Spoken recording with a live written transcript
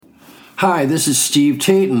Hi, this is Steve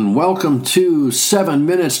Tayton. Welcome to 7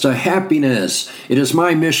 Minutes to Happiness. It is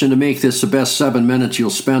my mission to make this the best 7 minutes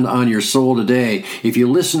you'll spend on your soul today. If you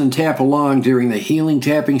listen and tap along during the healing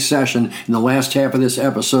tapping session in the last half of this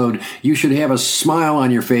episode, you should have a smile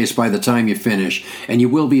on your face by the time you finish, and you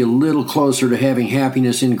will be a little closer to having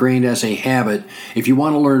happiness ingrained as a habit. If you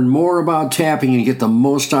want to learn more about tapping and get the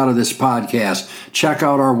most out of this podcast, check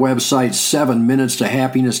out our website,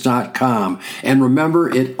 7minutes-to-happiness.com. And remember,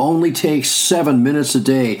 it only takes 7 minutes a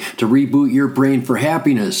day to reboot your brain for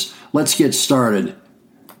happiness. Let's get started.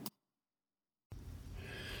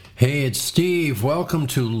 Hey, it's Steve. Welcome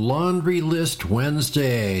to Laundry List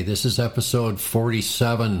Wednesday. This is episode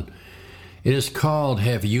 47. It is called,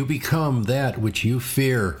 Have You Become That Which You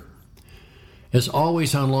Fear? As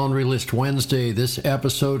always on Laundry List Wednesday, this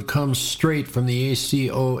episode comes straight from the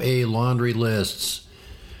ACOA laundry lists.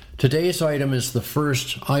 Today's item is the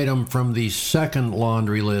first item from the second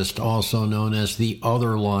laundry list, also known as the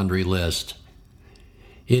other laundry list.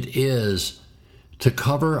 It is, to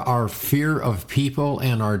cover our fear of people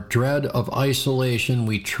and our dread of isolation,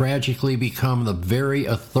 we tragically become the very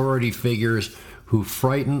authority figures who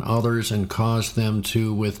frighten others and cause them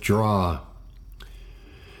to withdraw.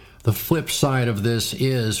 The flip side of this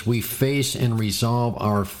is we face and resolve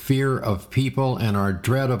our fear of people and our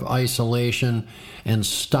dread of isolation and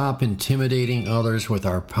stop intimidating others with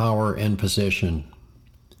our power and position.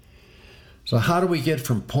 So how do we get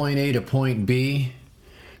from point A to point B?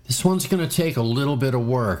 This one's going to take a little bit of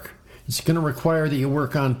work. It's going to require that you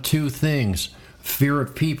work on two things: fear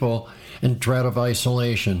of people and dread of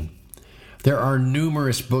isolation. There are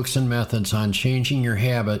numerous books and methods on changing your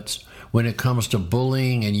habits when it comes to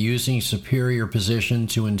bullying and using superior position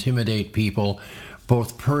to intimidate people,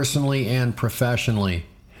 both personally and professionally.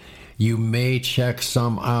 You may check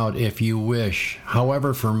some out if you wish.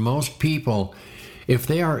 However, for most people, if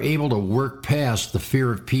they are able to work past the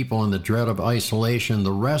fear of people and the dread of isolation,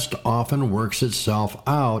 the rest often works itself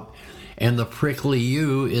out, and the prickly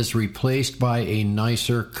you is replaced by a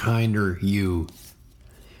nicer, kinder you.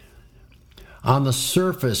 On the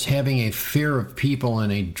surface, having a fear of people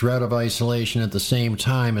and a dread of isolation at the same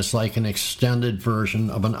time is like an extended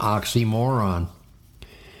version of an oxymoron.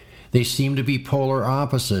 They seem to be polar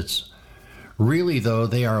opposites. Really, though,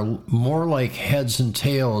 they are more like heads and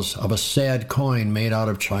tails of a sad coin made out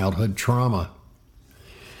of childhood trauma.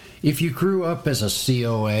 If you grew up as a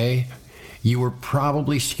COA, you were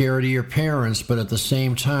probably scared of your parents, but at the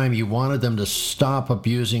same time, you wanted them to stop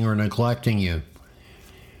abusing or neglecting you.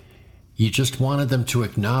 You just wanted them to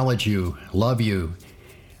acknowledge you, love you.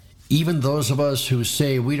 Even those of us who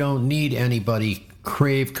say we don't need anybody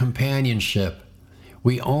crave companionship.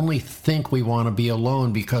 We only think we want to be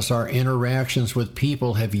alone because our interactions with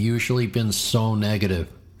people have usually been so negative.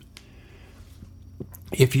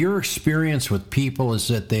 If your experience with people is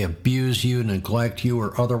that they abuse you, neglect you,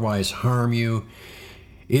 or otherwise harm you,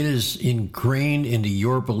 it is ingrained into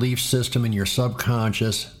your belief system and your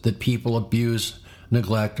subconscious that people abuse,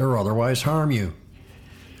 neglect, or otherwise harm you.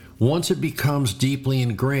 Once it becomes deeply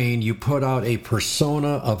ingrained, you put out a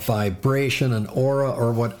persona, a vibration, an aura,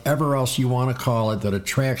 or whatever else you want to call it that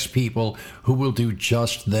attracts people who will do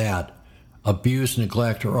just that: abuse,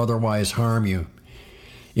 neglect, or otherwise harm you.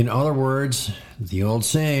 In other words, the old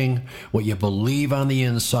saying, what you believe on the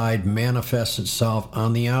inside manifests itself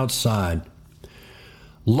on the outside.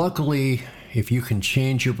 Luckily, if you can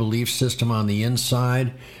change your belief system on the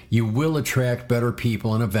inside, you will attract better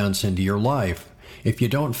people and events into your life. If you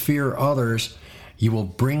don't fear others, you will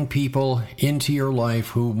bring people into your life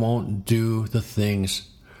who won't do the things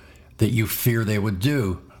that you fear they would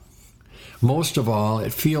do. Most of all,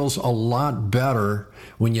 it feels a lot better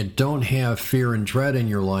when you don't have fear and dread in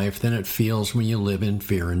your life than it feels when you live in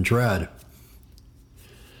fear and dread.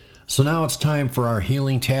 So now it's time for our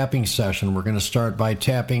healing tapping session. We're going to start by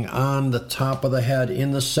tapping on the top of the head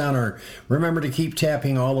in the center. Remember to keep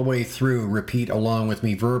tapping all the way through. Repeat along with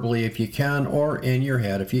me verbally if you can, or in your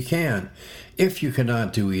head if you can. If you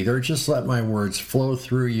cannot do either, just let my words flow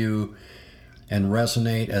through you and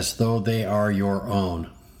resonate as though they are your own.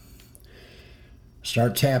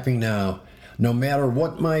 Start tapping now. No matter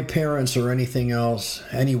what my parents or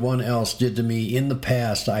anyone else did to me in the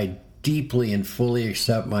past, I deeply and fully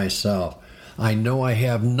accept myself. I know I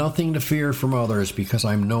have nothing to fear from others because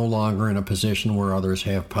I'm no longer in a position where others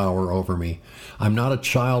have power over me. I'm not a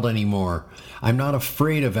child anymore. I'm not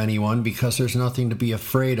afraid of anyone because there's nothing to be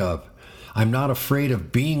afraid of. I'm not afraid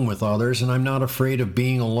of being with others, and I'm not afraid of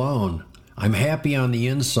being alone. I'm happy on the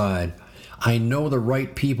inside. I know the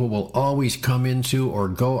right people will always come into or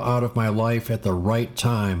go out of my life at the right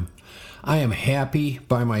time. I am happy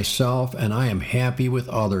by myself, and I am happy with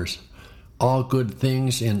others. all good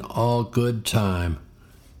things in all good time.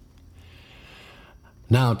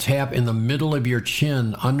 Now tap in the middle of your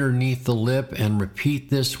chin underneath the lip and repeat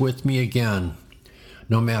this with me again.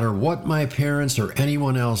 No matter what my parents or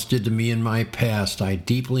anyone else did to me in my past, I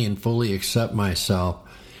deeply and fully accept myself.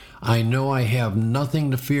 I know I have nothing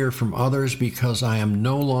to fear from others because I am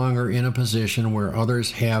no longer in a position where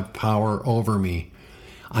others have power over me.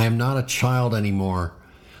 I am not a child anymore.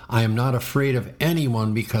 I am not afraid of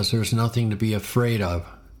anyone because there's nothing to be afraid of.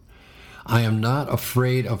 I am not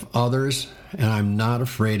afraid of others, and I'm not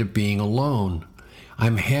afraid of being alone.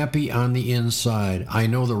 I'm happy on the inside. I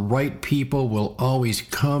know the right people will always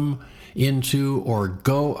come into or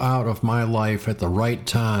go out of my life at the right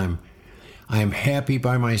time. I am happy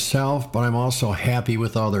by myself, but I'm also happy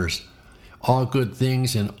with others. All good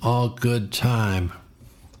things in all good time.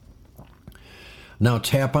 Now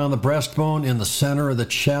tap on the breastbone in the center of the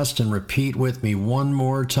chest and repeat with me one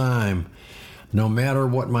more time. No matter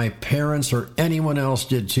what my parents or anyone else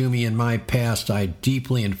did to me in my past, I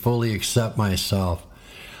deeply and fully accept myself.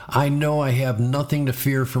 I know I have nothing to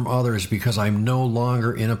fear from others because I'm no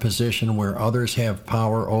longer in a position where others have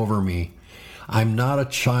power over me. I'm not a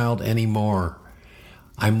child anymore.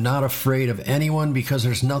 I'm not afraid of anyone because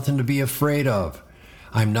there's nothing to be afraid of.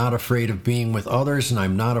 I'm not afraid of being with others, and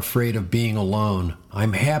I'm not afraid of being alone.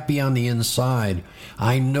 I'm happy on the inside.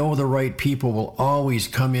 I know the right people will always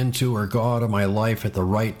come into or go out of my life at the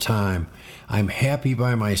right time. I'm happy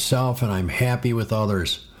by myself, and I'm happy with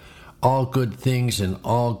others. All good things in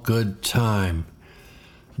all good time.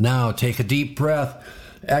 Now take a deep breath,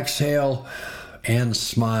 exhale, and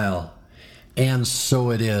smile. And so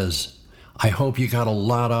it is. I hope you got a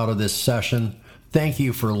lot out of this session. Thank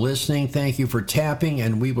you for listening. Thank you for tapping,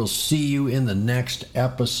 and we will see you in the next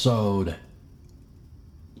episode.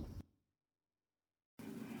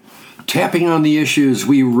 Tapping on the issues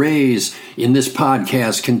we raise in this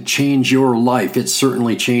podcast can change your life. It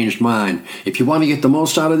certainly changed mine. If you want to get the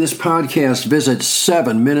most out of this podcast, visit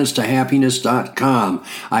 7minutstohappiness.com.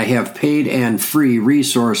 I have paid and free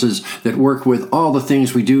resources that work with all the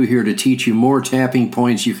things we do here to teach you more tapping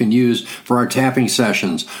points you can use for our tapping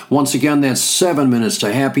sessions. Once again, that's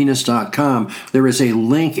 7minutstohappiness.com. There is a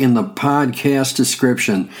link in the podcast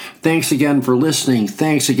description. Thanks again for listening.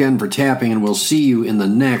 Thanks again for tapping, and we'll see you in the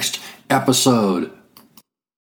next episode.